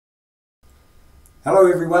Hello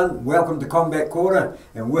everyone, welcome to Combat Corner,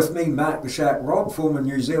 and with me Mark the Shark Rob, former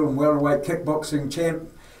New Zealand welterweight kickboxing champ.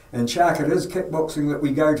 And Shark, it is kickboxing that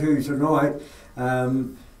we go to tonight,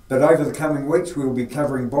 but over the coming weeks we'll be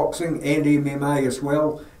covering boxing and MMA as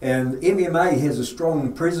well. And MMA has a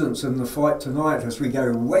strong presence in the fight tonight as we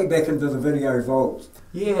go way back into the video vault.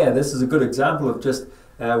 Yeah, this is a good example of just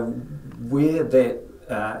where that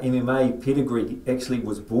MMA pedigree actually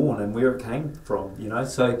was born and where it came from, you know.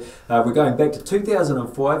 So we're going back to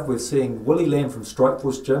 2005. We're seeing Willie Lam from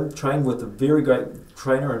Strikeforce Gym train with a very great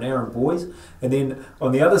trainer in Aaron Boys, and then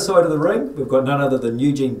on the other side of the ring we've got none other than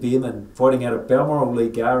EUGENE Bareman fighting out of Balmoral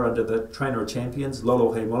Liga under the trainer of champions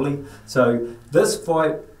Lolo Haimuli. So this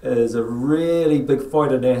fight is a really big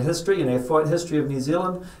fight in our history, in our fight history of New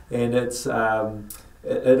Zealand, and it's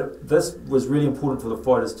this was really important for the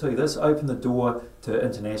fighters too. This opened the door to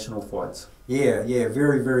international fights. Yeah,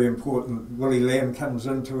 very, very important. Willie Lam comes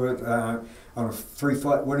into it on a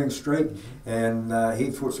 3-fight winning streak, and he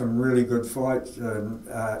fought some really good fighters.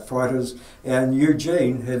 And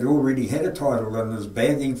EUGENE had already had a title in his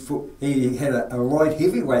bag. He had a light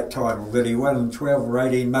heavyweight title that he won 12 or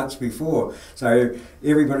 18 months before. So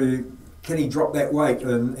everybody, can he drop that weight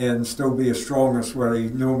and still be as strong as what he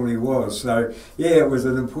normally was? So yeah, it was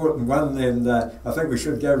an important one, and I think we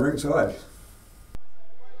should go ringside.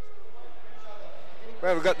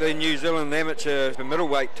 Well, we've got the New Zealand amateur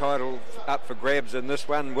middleweight title up for grabs in this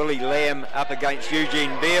one. Willie Lam up against EUGENE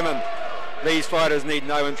Bareman. These fighters need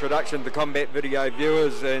no introduction to combat video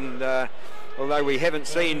viewers, and although we haven't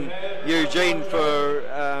seen EUGENE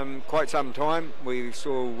for quite some time, we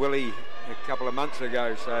saw Willie a couple of months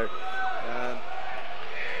ago, so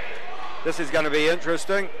this is going to be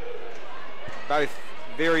interesting. Both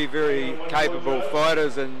very, very capable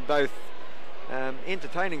fighters, and both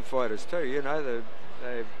entertaining fighters too. You know,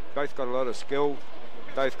 they've both got a lot of skill,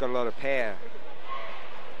 both got a lot of power.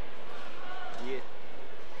 Yeah, you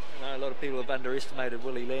know, a lot of people have underestimated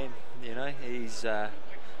Willie Lam. You know, he is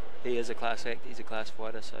a class act, he's a class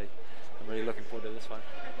fighter, so I'm really looking forward to this one.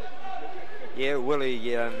 Yeah,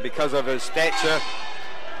 Willie, because of his stature,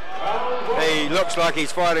 he looks like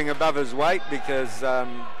he's fighting above his weight because of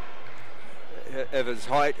his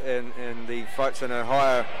height, and he fights in a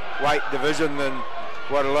higher weight division than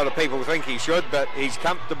what a lot of people think he should, but he's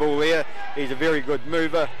comfortable there. He's a very good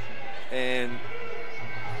mover and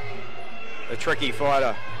a tricky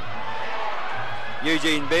fighter.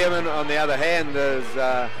 EUGENE Bareman, on the other hand, is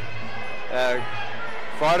a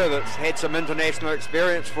fighter that's had some international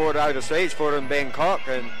experience, fought overseas, fought in Bangkok,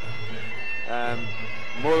 and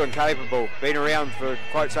more than capable, been around for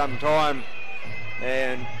quite some time,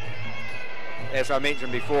 and as I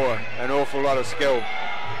mentioned before, an awful lot of skill.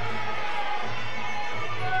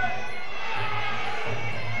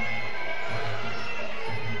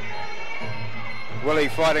 Willie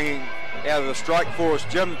fighting out of the Strikeforce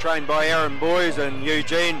Gym, trained by Aaron Boys, and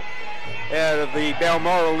EUGENE out of the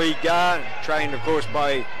Balmoral Liga, trained of course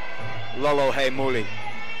by Lolo Haimuli.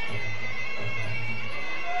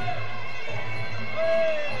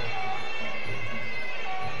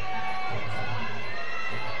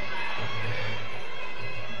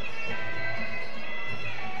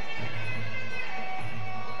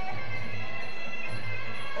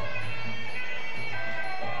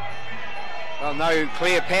 Well, no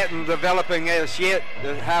clear pattern developing as yet,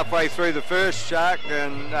 halfway through the first, Shark,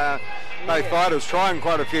 and both fighters trying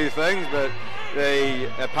quite a few things, but the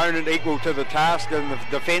opponent equal to the task in the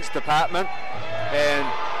defence department, and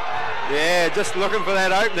yeah, just looking for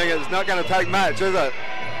that opening. It's not going to take much, is it?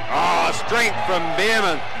 Oh, strength from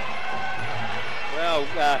Bareman. Well,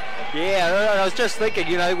 yeah, I was just thinking,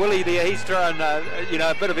 you know, Willie there, he's throwing, you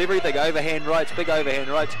know, a bit of everything, overhand rights, big overhand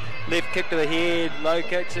rights, left kick to the head, low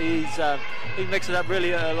kicks. He mixed it up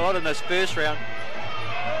really a lot in this first round.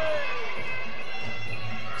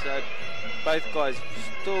 So both guys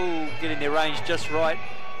still getting their range just right,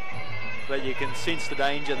 but you can sense the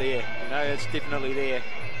danger there. You know, it's definitely there.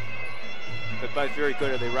 But both very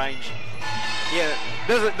good at their range. Yeah,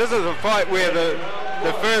 this is a fight where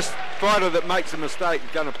the first fighter that makes a mistake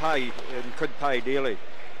is going to pay, and could pay dearly.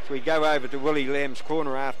 So we go over to Willie Lam's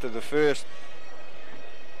corner after the first.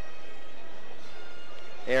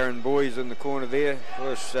 Aaron Boys in the corner there, of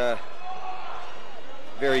course,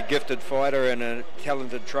 very gifted fighter and a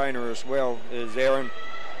talented trainer as well is Aaron.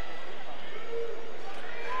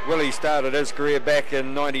 Willie started his career back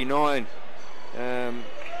in '99.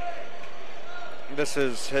 This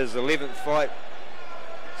is his 11th fight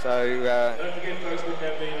So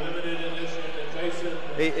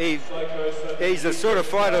he's the sort of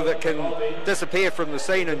fighter that can disappear from the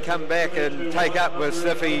scene and come back and take up as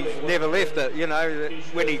if he never left it. You know,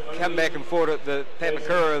 when he come back and fought at the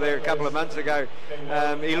Papakura there a couple of months ago,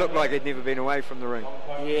 he looked like he'd never been away from the ring.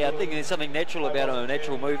 Yeah, I think there's something natural about him, a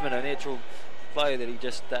natural movement, a natural flow that he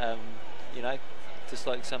just, you know, just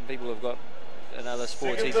like some people have got in other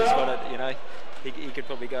sports, he's just got it, you know. He could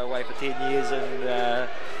probably go away for 10 years and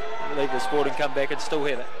leave the sport and come back and still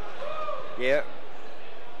have it. Yeah.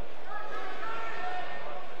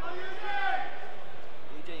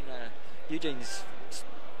 Eugene's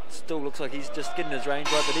still looks like he's just getting his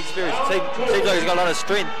range right, but he's very seems like he's got a lot of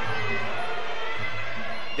strength.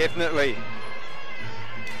 Definitely.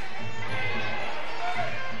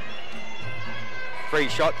 Free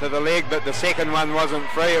shot to the leg, but the second one wasn't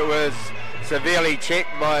free. It was severely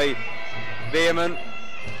checked by Bareman.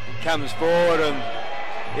 Comes forward and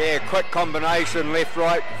yeah, quick combination, left,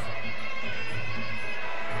 right.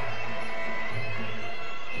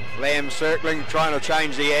 Lam circling, trying to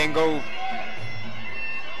change the angle.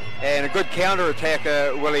 And a good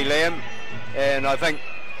counter-attacker, Willie Lam. And I think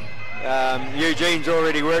Eugene's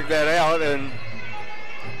already worked that out, and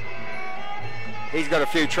he's got a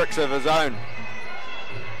few tricks of his own.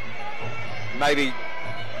 Maybe,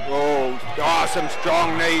 oh, some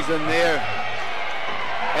strong knees in there.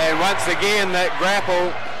 And once again, that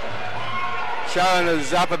grapple showing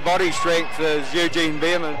his upper body strength as Eugene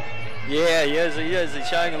Bareman. Yeah, he is. He's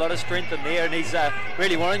showing a lot of strength in there, and he's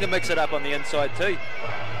really wanting to mix it up on the inside too.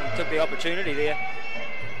 He took the opportunity there.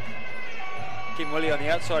 Keeping Willie on the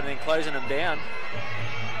outside and then closing him down.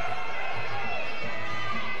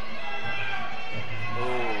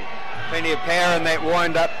 Ooh, plenty of power in that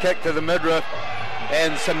wind-up kick to the midriff,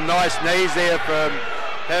 and some nice knees there from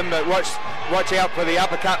him, but watch out for the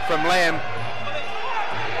uppercut from Lam.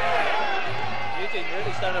 Eugene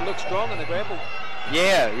really starting to look strong in the grapple.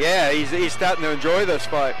 Yeah, he's starting to enjoy this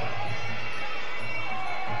fight.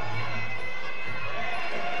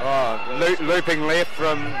 Oh, looping left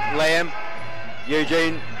from Lam.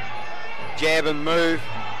 Eugene, jab and move.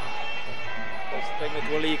 That's the thing with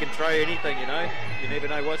Willie, you can throw anything, you know. You never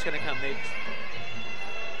know what's going to come next.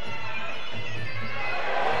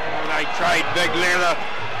 They trade big leather.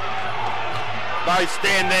 Both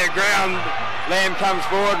stand their ground. Lam comes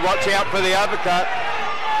forward, watch out for the uppercut.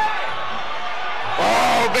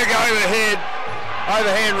 Oh, big overhead.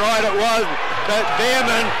 Overhand right it was. But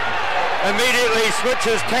Bareman immediately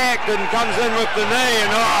switches tact and comes in with the knee.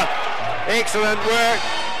 And excellent work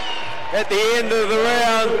at the end of the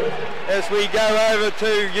round as we go over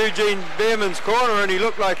to Eugene Bareman's corner, and he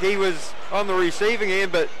looked like he was on the receiving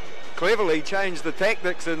end, but cleverly changed the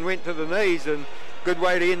tactics and went to the knees, and good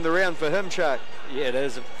way to end the round for him, Chuck. Yeah, it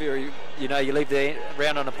is a very, you know, you leave the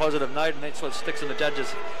round on a positive note, and that's what sticks in the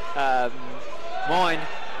judges' mind.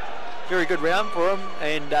 Very good round for him,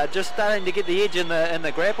 and just starting to get the edge in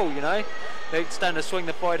the grapple, you know. They're starting to swing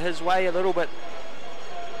the fight his way a little bit.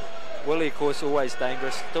 Willie, of course, always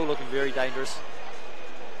dangerous, still looking very dangerous.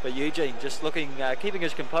 But Eugene just looking, keeping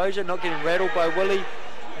his composure, not getting rattled by Willie,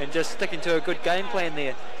 and just sticking to a good game plan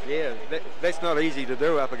there. Yeah, that's not easy to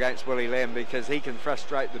do up against Willie Lam, because he can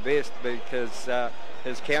frustrate the best, because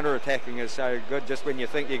his counter-attacking is so good. Just when you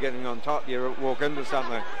think you're getting on top, you walk into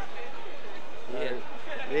something.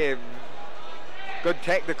 Yeah, good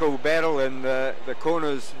tactical battle, and the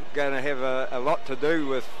corner's going to have a lot to do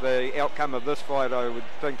with the outcome of this fight, I would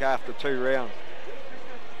think, after 2 rounds.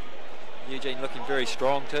 Eugene looking very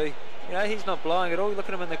strong too. You know, he's not blowing at all. Look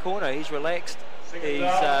at him in the corner. He's relaxed.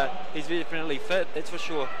 He's definitely fit, that's for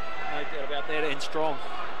sure. No doubt about that, and strong.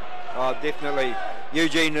 Oh, definitely.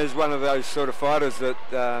 Eugene is one of those sort of fighters that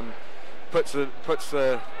puts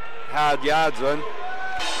the hard yards in.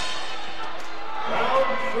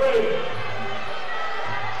 Round 3.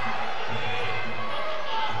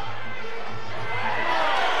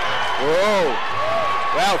 Whoa!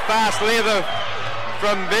 Well, fast leather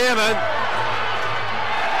from Bareman.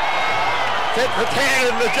 Tit for tat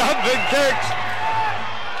in the jumping kicks.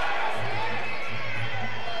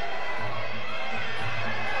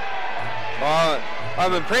 Oh,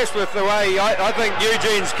 I'm impressed with the way I think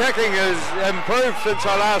Eugene's kicking has improved since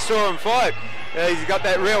I last saw him fight. He's got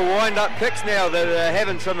that real wind-up kicks now that are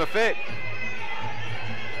having some effect.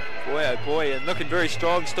 Boy, oh boy, and looking very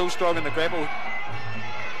strong, still strong in the grapple.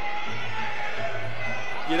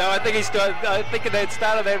 You know, I think at that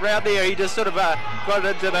start of that round there, he just sort of got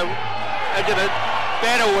into the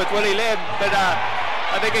battle with Willie Lam, but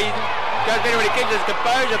I think he goes better when he keeps his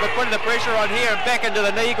composure, but putting the pressure on here and back into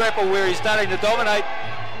the knee grapple where he's starting to dominate.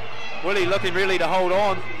 Willie looking really to hold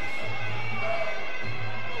on.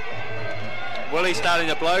 Willie's starting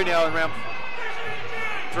to blow now in round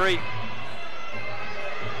 3.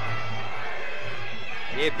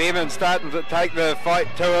 Yeah, Bareman starting to take the fight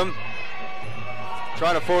to him,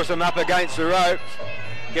 trying to force him up against the ropes,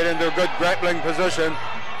 get into a good grappling position,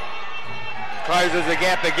 closes the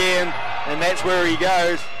gap again, and that's where he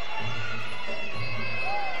goes.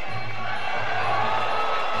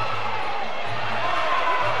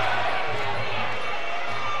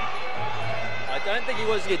 I don't think he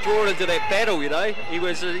wants to get drawn into that battle, you know.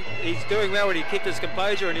 He's doing well when he kept his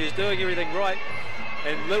composure and he was doing everything right.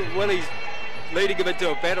 And Willie's leading him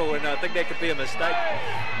into a battle, and I think that could be a mistake.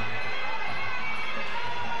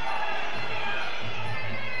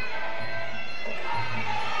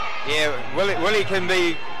 Yeah, Willie can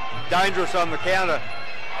be dangerous on the counter,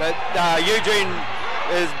 but Eugene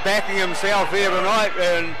is backing himself here tonight,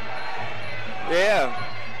 and yeah,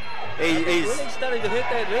 he's Willie's starting to hurt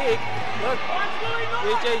that leg. Look,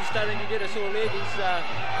 Eugene's starting to get a sore leg.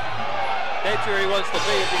 That's where he wants to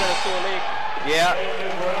be if he's got a sore leg. Yeah.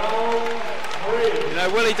 You know,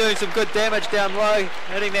 Willie doing some good damage down low,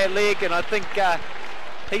 hitting that leg, and I think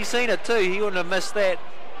he's seen it too. He wouldn't have missed that.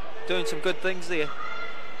 Doing some good things there.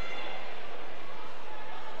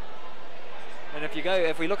 And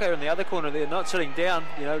if we look over in the other corner, they're not sitting down,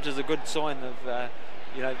 you know, which is a good sign of,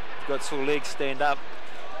 you know, got sore legs, stand up.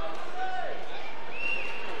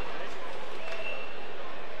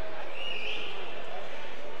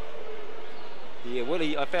 Yeah,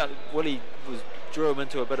 I felt Willie drew him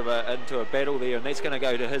into a bit of a battle there, and that's going to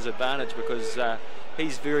go to his advantage because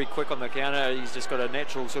he's very quick on the counter. He's just got a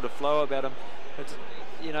natural sort of flow about him.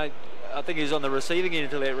 You know, I think he was on the receiving end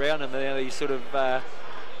until that round, and now he's sort of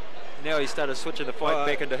now he started switching the fight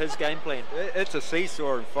back into his game plan. It's a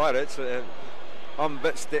seesawing fight. I'm a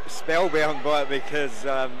bit spellbound by it because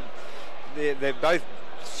they're both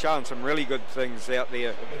showing some really good things out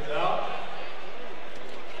there.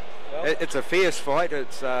 It's a fierce fight.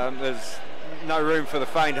 There's no room for the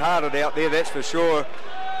faint-hearted out there, that's for sure.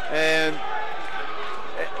 And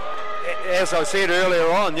as I said earlier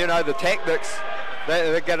on, you know, the tactics,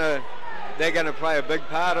 they're gonna play a big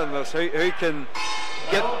part in this. Who can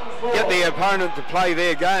get the opponent to play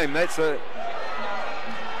their game? That's a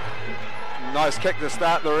nice kick to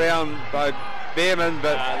start the round by Bareman,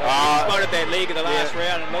 but he spotted that leg in the last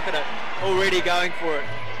round, and look at it, already going for it.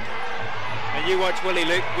 And you watch Willie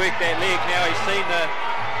work that leg now. He's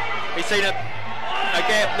seen a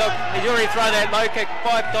gap. Look, he's already thrown that low kick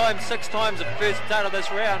 5 times, 6 times the first start of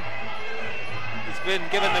this round. He's been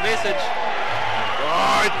given the message.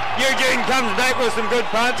 Oh, Eugene comes back with some good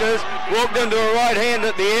punches. Walked into a right hand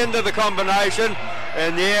at the end of the combination,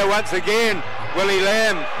 and yeah, once again, Willie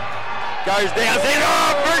Lam goes down.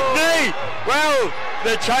 Oh, brick knee! Well,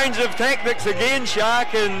 the change of tactics again,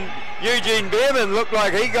 Shark, and Eugene Bareman looked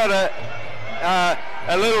like he got a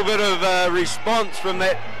little bit of response from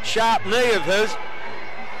that sharp knee of his.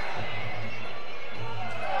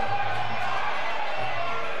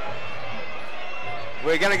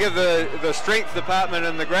 We're going to give the strength department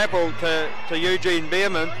and the grapple to Eugene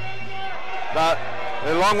Bareman, but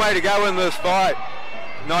a long way to go in this fight.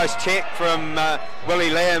 Nice check from Willie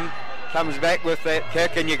Lam, comes back with that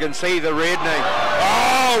kick, and you can see the red knee.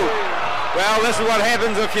 Oh! Well, this is what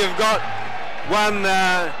happens if you've got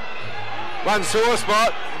one sore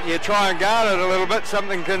spot. You try and guard it a little bit,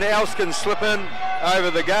 something else can slip in over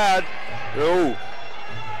the guard. Ooh.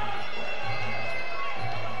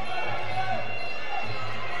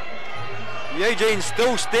 Eugene's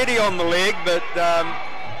still steady on the leg, but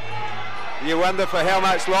you wonder for how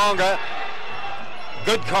much longer.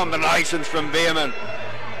 Good combinations from Bareman.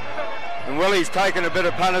 And Willie's taken a bit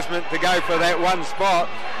of punishment to go for that one spot.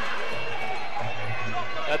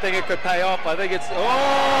 I think it could pay off. I think it's...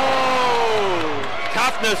 Oh!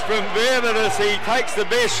 Toughness from Bareman as he takes the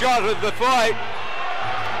best shot of the fight.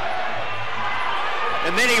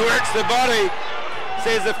 And then he works the body.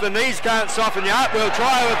 Says if the knees can't soften you up, we'll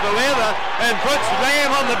try with the leather, and puts Lam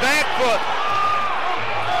on the back foot.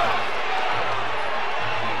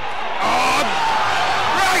 Oh,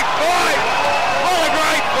 great fight! What a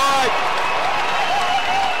great fight!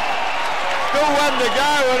 Still one to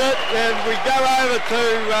go in it, and we go over to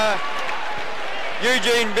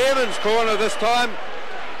Eugene Bareman's corner this time.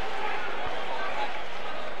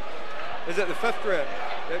 Is it the 5th round?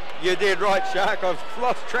 You did right, Shark. I've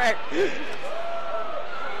lost track.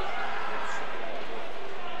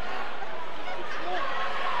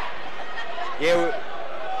 Yeah.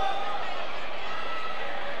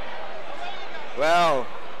 Well,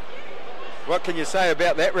 what can you say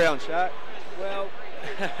about that round, Shark? Well,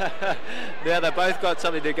 Now they both got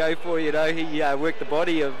something to go for, you know. He worked the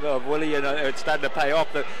body of Willie, and it's starting to pay off.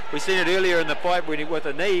 But we seen it earlier in the fight when he with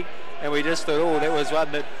a knee, and we just thought, oh, that was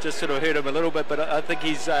one that just sort of hurt him a little bit. But I think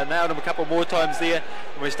he's nailed him a couple more times there,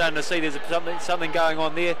 and we're starting to see there's something going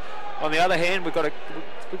on there. On the other hand, we've got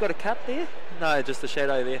a cut there. No, just a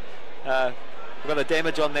shadow there. We've got the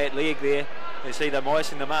damage on that leg there. You see them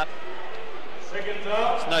icing them up.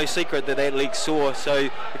 It's no secret that leg's sore, so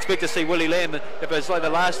expect to see Willie Lam. If it's like the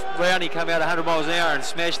last round he come out 100 miles an hour and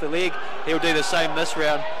smash the leg, he'll do the same this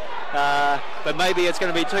round. But maybe it's going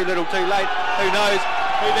to be too little too late. Who knows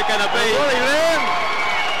who they're going to be. Willie Lam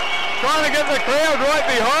trying to get the crowd right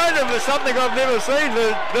behind him. There's something I've never seen.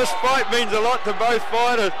 This fight means a lot to both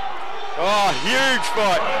fighters. Oh, huge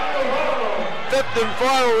fight. Fifth and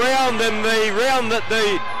final round, and the round that the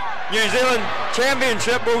New Zealand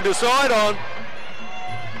Championship will decide on.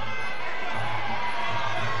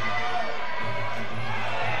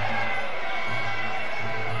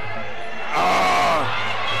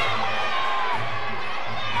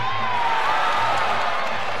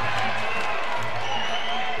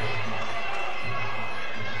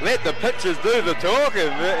 Let the pitchers do the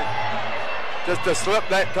talking. Just to slip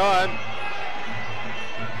that time.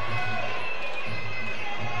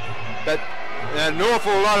 But an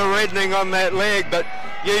awful lot of reddening on that leg, but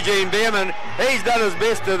EUGENE Bareman, he's done his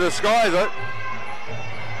best to disguise it.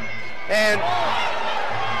 And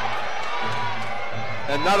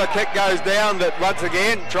another kick goes down that once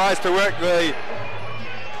again tries to work the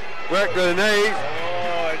knees.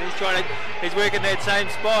 Oh, and he's working that same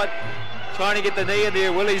spot, trying to get the knee in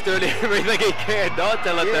there. Willie's doing everything he can not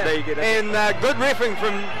to let the knee get in. And good reffing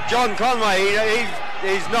from John Conway.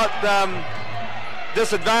 He's not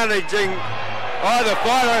disadvantaging either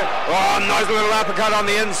fighter. Oh, nice little uppercut on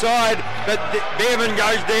the inside, but Bareman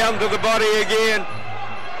goes down to the body again.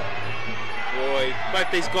 Boy, both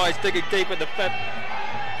these guys digging deep in the fifth.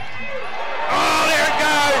 Oh, there it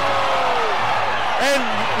goes. And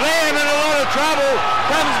Lam in a lot of trouble,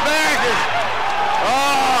 comes back.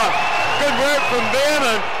 Oh, good work from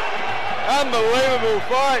Bareman. Unbelievable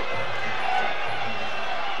fight.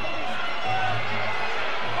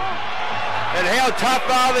 And how tough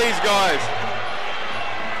are these guys?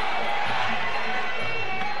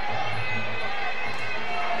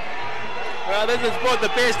 Well, this has brought the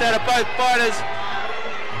best out of both fighters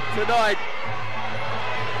tonight.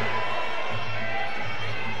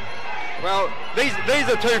 Well, these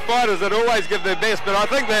are two fighters that always give their best, but I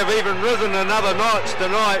think they've even risen another notch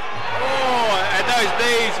tonight. Oh, and those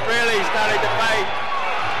knees really starting to pay.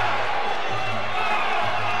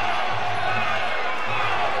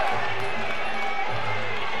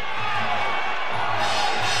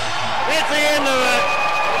 That's the end of it.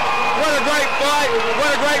 What a great fight. What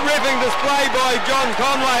a great reffing display by John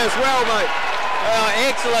Conway as well, mate.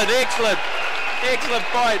 Excellent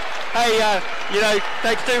fight. Hey, you know,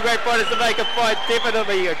 takes two great fighters to make a fight.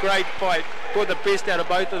 Definitely a great fight. Got the best out of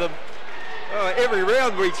both of them. Oh, every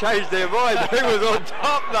round we changed their minds. Who was on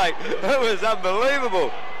top, mate? It was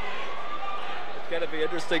unbelievable. It's going to be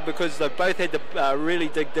interesting because they both had to really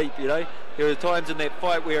dig deep, you know. There were times in that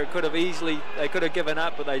fight where it could have they could have given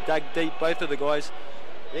up, but they dug deep, both of the guys.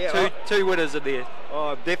 Yeah, two winners in there.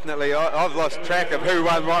 Oh, definitely. I've lost track of who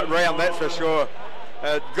won what round, that's for sure.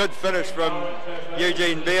 Good finish from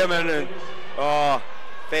EUGENE Bareman, and oh,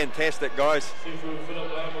 fantastic, guys.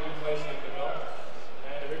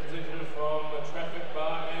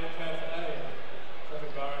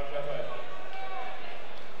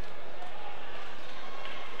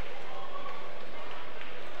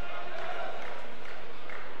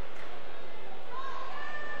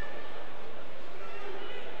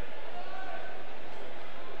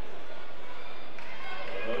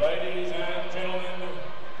 Ladies and gentlemen,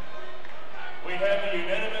 we have a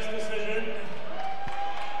unanimous decision.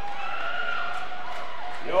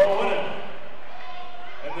 Your winner,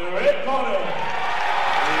 in the red corner.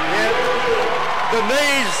 Yeah, the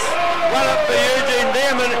knees went up for EUGENE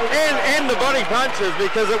Bareman and the body punches,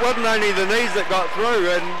 because it wasn't only the knees that got through,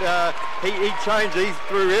 and he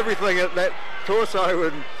threw everything at that torso,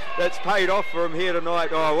 and that's paid off for him here tonight.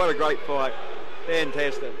 Oh, what a great fight.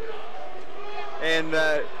 Fantastic. And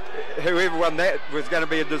whoever won that was going to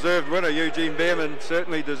be a deserved winner. EUGENE Bareman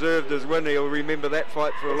certainly deserved his win. He'll remember that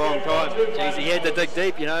fight for a long time. Jeez, he had to dig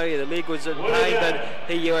deep, you know. The leg was in pain, but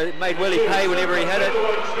he made Willie pay whenever he hit it.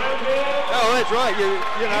 Oh, that's right. You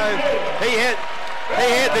know, he had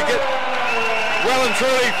to get well and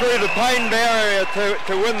truly through the pain barrier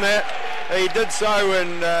to win that. He did so,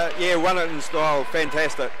 and yeah, won it in style.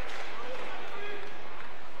 Fantastic.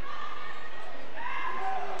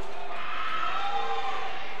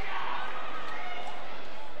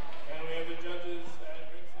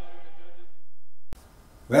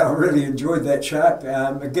 Well, I really enjoyed that, Shark.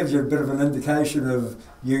 It gives you a bit of an indication of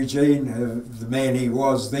Eugene, the man he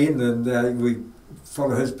was then, and we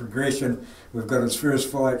follow his progression. We've got his first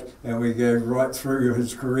fight, and we go right through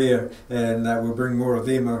his career, and we'll bring more of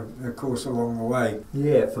them, of course, along the way.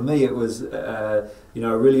 Yeah, for me it was, I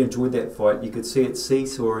really enjoyed that fight. You could see it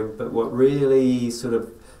seesawing, but what really sort of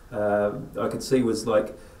I could see was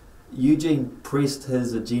like Eugene pressed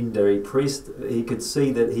his agenda. He could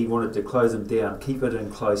see that he wanted to close him down, keep it in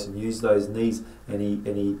close, and use those knees. And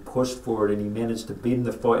he pushed for it, and he managed to bend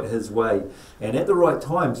the fight his way. And at the right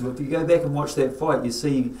times, if you go back and watch that fight, you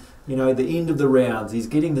see, the end of the rounds. He's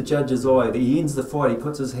getting the judge's eye. He ends the fight. He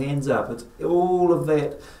puts his hands up. It's all of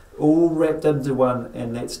that, all wrapped into one.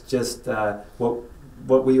 And that's just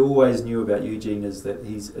what we always knew about Eugene, is that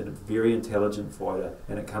he's a very intelligent fighter,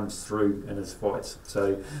 and it comes through in his fights.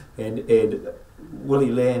 So, and Willie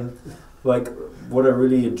Lam, like, what I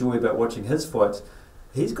really enjoy about watching his fights,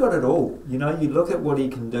 he's got it all. You look at what he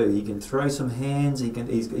can do. He can throw some hands. He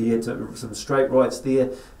had some straight rights there.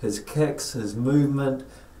 His kicks, his movement.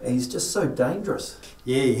 He's just so dangerous.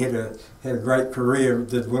 Yeah, he had a great career,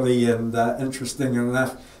 did Willie, and interesting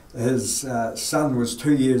enough, his son was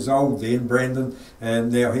 2 years old then, Brandon,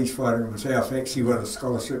 and now he's fighting himself. Actually won a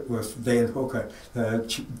scholarship with Dan Hooker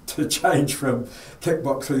to change from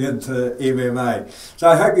kickboxing into MMA. So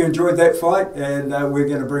I hope you enjoyed that fight, and we're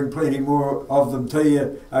going to bring plenty more of them to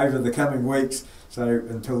you over the coming weeks. So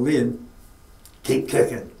until then, keep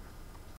kicking.